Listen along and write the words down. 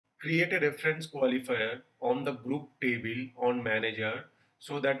create a reference qualifier on the group table on manager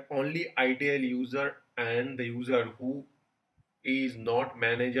so that only ITIL user and the user who is not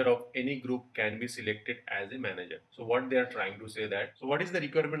manager of any group can be selected as a manager. So what they are trying to say that. So what is the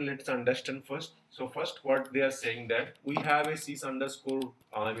requirement? Let's understand first. So first what they are saying that we have a sys underscore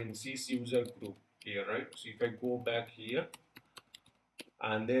sys user group here, right? So if I go back here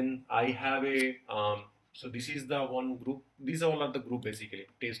and then I have a so this is the one group. These all are the group basically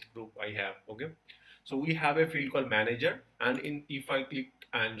test group I have. Okay. So we have a field called manager, and in if I click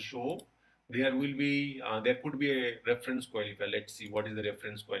and show, there will be there could be a reference qualifier. Let's see what is the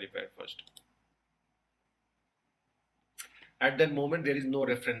reference qualifier first. At that moment there is no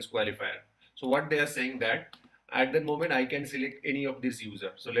reference qualifier. So what they are saying that at that moment I can select any of this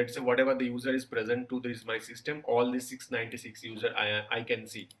user. So let's say whatever the user is present to this my system, all the 696 user I can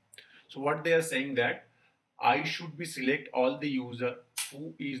see. So what they are saying that I should be select all the user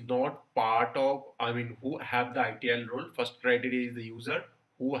who is not part of, who have the ITIL role. First criteria is the user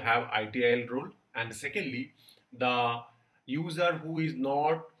who have ITIL role, and secondly, the user who is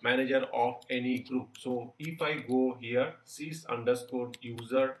not manager of any group. So if I go here, sys underscore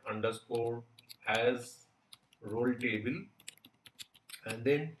user underscore has role table, and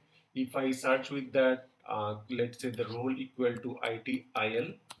then if I search with that, let's say the role equal to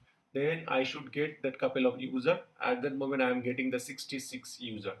ITIL, then I should get that couple of user. At that moment I am getting the 66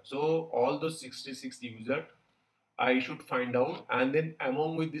 user. So all those 66 user I should find out, and then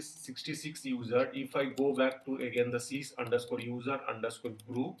among with this 66 user, if I go back to again the sys underscore user underscore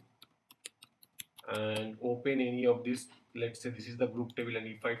group and open any of this, let's say this is the group table, and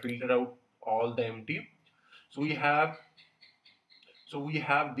if I filter out all the empty, so we have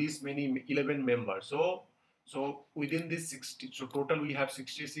this many 11 members. So within this 60, so total we have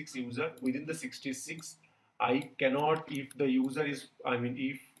 66 user. Within the 66, I cannot, if the user is,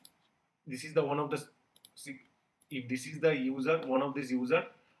 if this is the one of the, if this is the user, one of this user,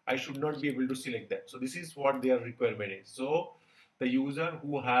 I should not be able to select that. So this is what their requirement is. So the user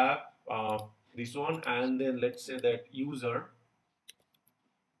who have this one, and then let's say that user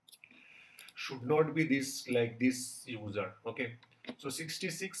should not be this like this user. Okay. So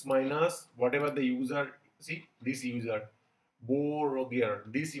 66 minus whatever the user, see this user, Borogier,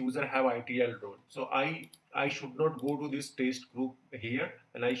 this user have ITL role. So I should not go to this test group here,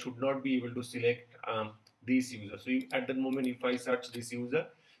 and I should not be able to select this user. So at that moment, if I search this user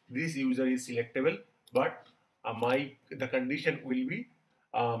is selectable, but the condition will be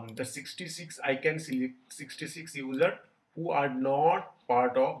the 66. I can select 66 user who are not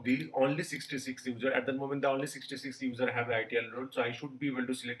part of these only 66 user. At the moment the only 66 user have ITL role, so I should be able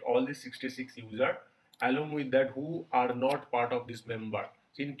to select all the 66 user along with that who are not part of this member,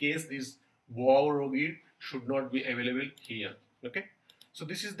 in case this wow rogir should not be available here. Okay, so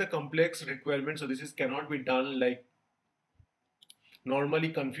this is the complex requirement. So this is cannot be done like normally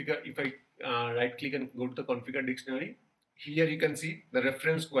configure. If I right click and go to the configure dictionary, here you can see the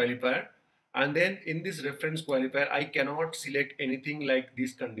reference qualifier. And then in this reference qualifier, I cannot select anything like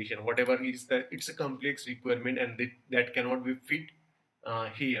this condition. Whatever is that, it's a complex requirement, and that cannot be fit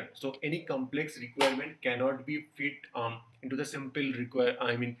here. So any complex requirement cannot be fit into the simple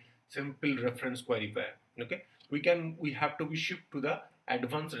simple reference qualifier. Okay, we have to be shift to the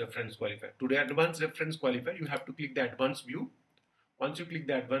advanced reference qualifier. To the advanced reference qualifier, you have to click the advanced view. Once you click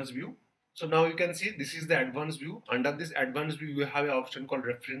the advanced view, so now you can see this is the advanced view. Under this advanced view, you have an option called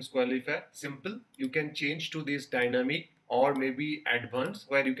reference qualifier. Simple. You can change to this dynamic or maybe advanced,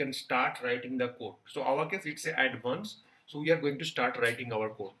 where you can start writing the code. So our case, it's a advanced. So we are going to start writing our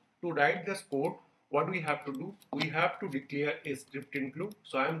code. To write this code, what we have to do? We have to declare a script include.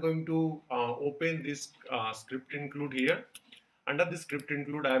 So I am going to open this script include here. Under this script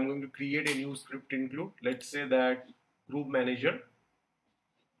include, I am going to create a new script include. Let's say that group manager.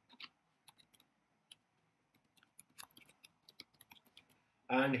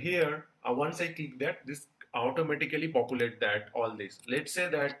 And here once I click that, this automatically populate that all this. Let's say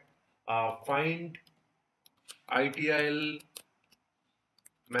that find ITIL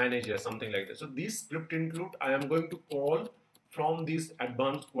manager, something like that. So this script include I am going to call from this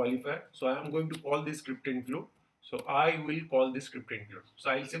advanced qualifier. So I am going to call this script include. So I will call this script include. So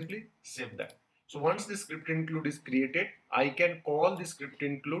I'll simply save that. So once this script include is created, I can call this script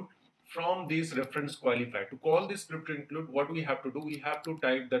include from this reference qualifier. To call this script include, what we have to do, we have to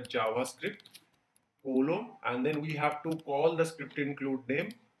type the JavaScript colon, and then we have to call the script include name.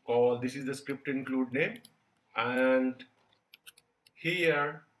 This is the script include name, and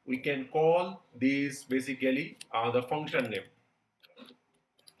here we can call this basically the function name.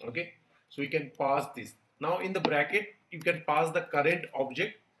 Okay, so we can pass this. Now in the bracket you can pass the current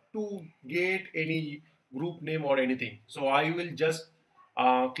object to get any group name or anything. So I will just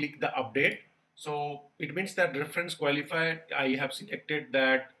click the update. So it means that reference qualifier, I have selected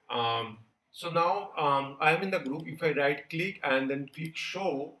that. So now I am in the group. If I right click and then click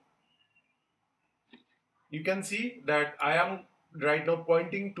show, you can see that I am right now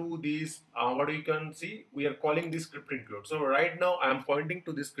pointing to this. What you can see, we are calling this script include. So right now I am pointing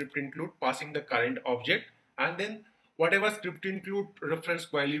to this script include, passing the current object, and then whatever script include reference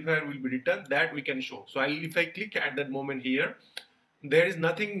qualifier will be returned, that we can show. So if I click at that moment here, there is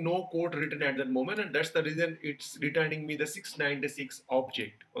nothing, no code written at that moment, and that's the reason it's returning me the 696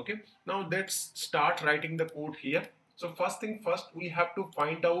 object. Okay, now let's start writing the code here. So first thing first, we have to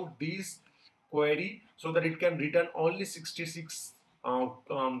find out this query so that it can return only 66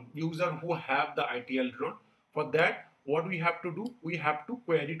 user who have the ITL role. For that, what we have to do, we have to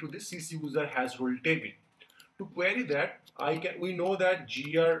query to the CC user has role table. To query that, we know that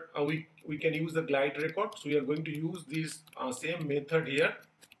gr we can use the glide record, so we are going to use this same method here,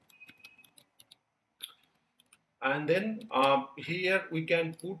 and then here we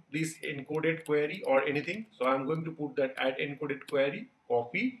can put this encoded query or anything. So I'm going to put that add encoded query,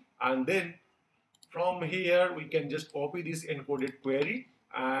 copy, and then from here we can just copy this encoded query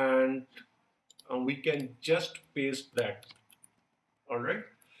and we can just paste that. All right,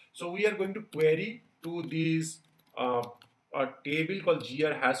 so we are going to query to this a table called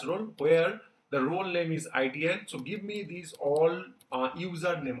gr has role, where the role name is ITL. So give me these all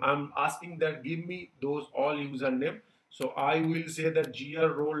username. I'm asking that give me those all username. So I will say that gr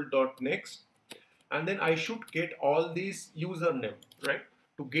role dot next, and then I should get all these username, right?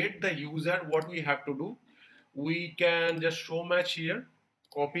 To get the user, what we have to do, we can just show match here,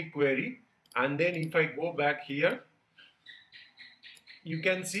 copy query, and then if I go back here, you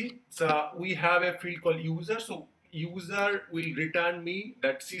can see, so we have a field called user. So user will return me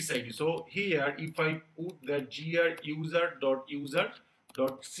that sysid. So here if I put the gr user dot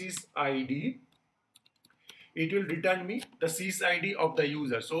sysid, it will return me the sysid of the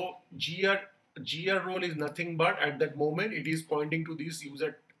user. So gr role is nothing but at that moment it is pointing to this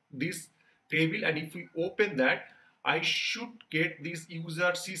user, this table, and if we open that, I should get this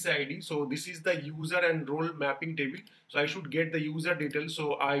user sysid. So this is the user and role mapping table. So I should get the user details.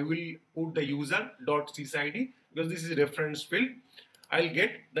 So I will put the user dot sysid because this is reference field. I'll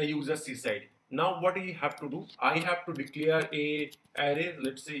get the user sysid. Now what we have to do, I have to declare a array,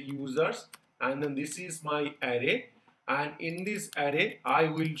 let's say users, and then this is my array, and in this array I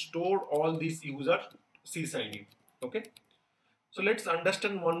will store all these user sysid. Okay, so let's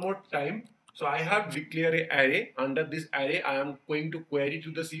understand one more time. So I have declared an array. Under this array, I am going to query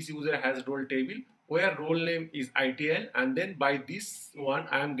to the CC user has role table where role name is ITL, and then by this one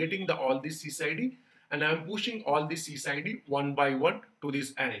I am getting the all this sysid, and I am pushing all this sysid one by one to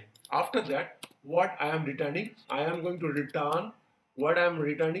this array. After that, what I am returning, I am going to return what I am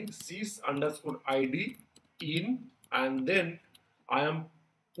returning sys underscore id in, and then I am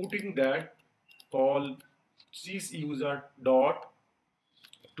putting that call sys user dot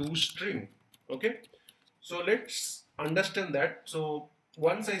to string. Okay, so let's understand that. So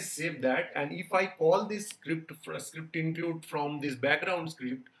once I save that, and if I call this script for a script include from this background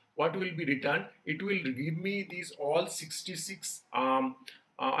script, what will be returned? It will give me these all 66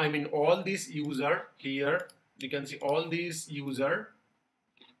 I mean all these user here, you can see all these user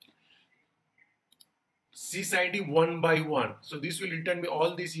sysid one by one. So this will return me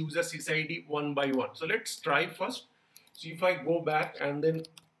all these user sysid one by one. So let's try first. So if I go back and then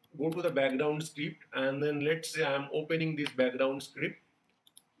go to the background script, and then let's say I am opening this background script,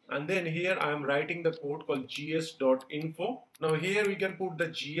 and then here I am writing the code called gs.info. Now here we can put the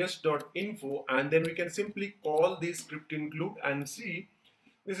gs.info, and then we can simply call this script include and see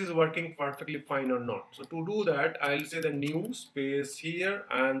this is working perfectly fine or not. So to do that, I'll say the new space here,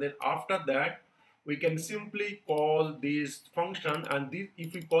 and then after that we can simply call this function, and this,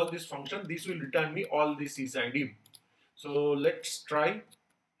 if we call this function, this will return me all this sysid. So let's try,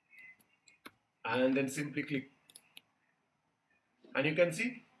 and then simply click, and you can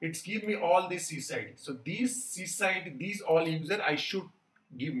see it's give me all this sysid. So these sysid, these all user I should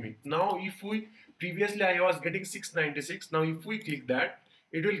give me. Now if we, previously I was getting 696, now if we click that,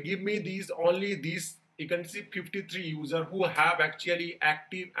 it will give me these only these, you can see 53 user who have actually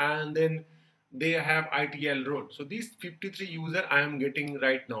active, and then they have ITL role. So these 53 user I am getting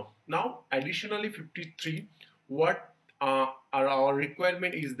right now. Now additionally 53, what our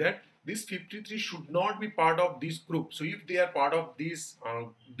requirement is that this 53 should not be part of this group. So if they are part of this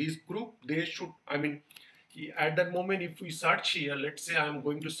group, they should, I mean, at that moment if we search here, let's say I am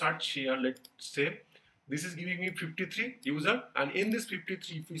going to search here, let's say this is giving me 53 user, and in this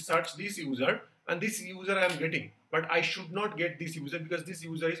 53 if we search this user, and this user I am getting, but I should not get this user because this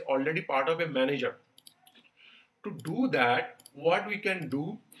user is already part of a manager. To do that, what we can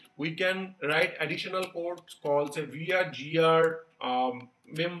do, we can write additional code called say vr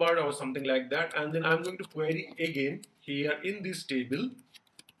member or something like that, and then I'm going to query again here in this table.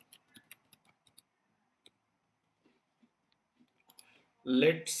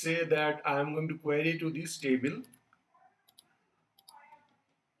 Let's say that I'm going to query to this table.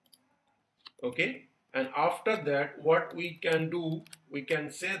 Okay, and after that what we can do, we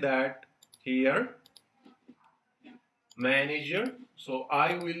can say that here manager, so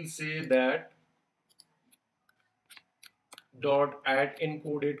I will say that dot add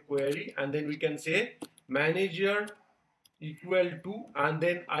encoded query, and then we can say manager equal to, and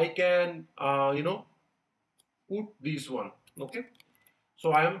then I can put this one. Okay,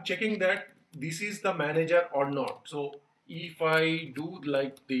 so I am checking that this is the manager or not. So if I do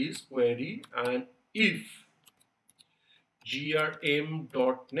like this query, and if grm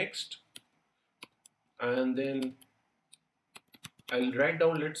dot next, and then I'll write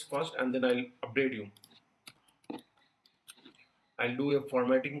down let's first, and then I'll update you. I'll do a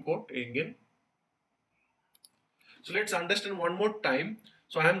formatting code again. So let's understand one more time.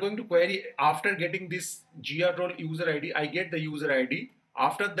 So I am going to query after getting this gr role user ID. I get the user ID.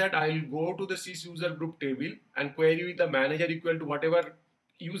 After that, I will go to the sys user group table and query with the manager equal to whatever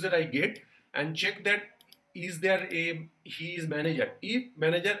user I get, and check that is there a he is manager. If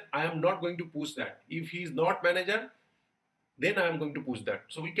manager, I am not going to push that. If he is not manager, then I am going to push that.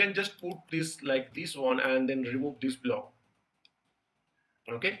 So we can just put this like this one and then remove this block.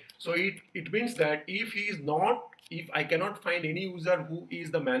 Okay, so it means that if he is not, if I cannot find any user who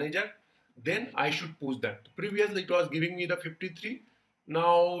is the manager, then I should push that. Previously it was giving me the 53.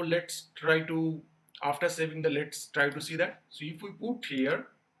 Now let's try to, after saving the, let's try to see that. So if we put here,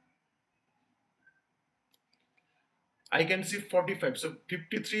 I can see 45. So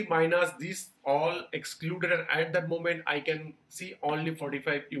 53 minus this all excluded, and at that moment I can see only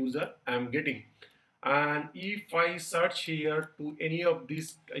 45 user I am getting. And if I search here to any of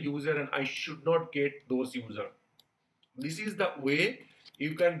these user, and I should not get those user. This is the way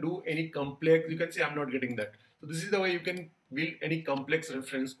you can do any complex, you can say I'm not getting that. So this is the way you can build any complex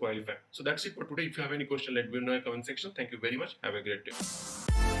reference qualifier. So that's it for today. If you have any question, let me know in the comment section. Thank you very much. Have a great day.